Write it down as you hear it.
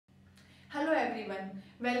Hello everyone,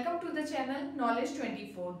 welcome to the channel Knowledge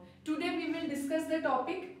 24. Today we will discuss the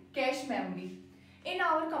topic cache memory. In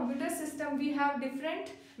our computer system we have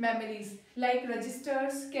different memories like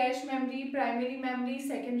registers, cache memory, primary memory,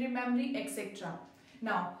 secondary memory, etc.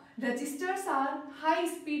 Now registers are high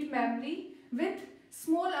speed memory with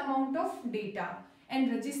small amount of data, and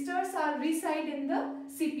registers are reside in the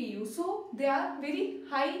CPU, so they are very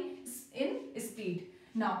high in speed.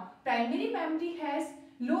 Now primary memory has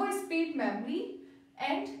low speed memory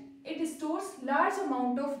and it stores large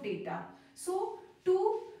amount of data. So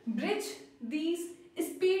to bridge these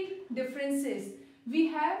speed differences we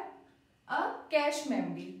have a cache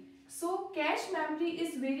memory. So cache memory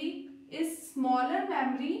is smaller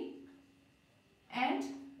memory and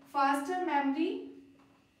faster memory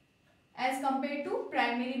as compared to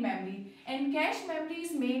primary memory, and cache memory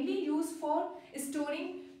is mainly used for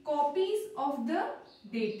storing copies of the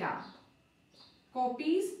data.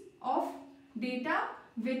 Copies of data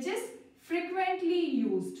which is frequently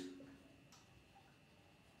used.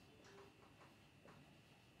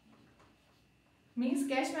 Means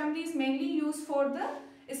cache memory is mainly used for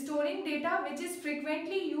the storing data which is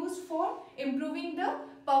frequently used for improving the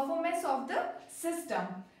performance of the system.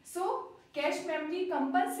 So cache memory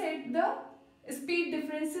compensates the speed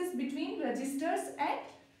differences between registers and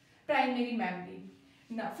primary memory.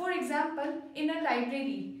 Now for example, in a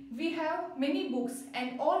library we have many books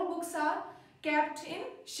and all books are kept in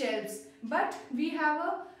shelves, but we have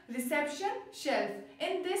a reception shelf.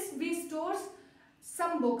 In this we store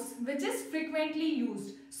some books which is frequently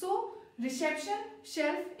used. So reception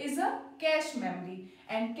shelf is a cache memory,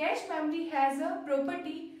 and cache memory has a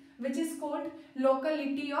property which is called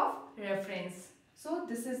locality of reference. So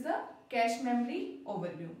this is the cache memory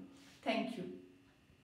overview. Thank you.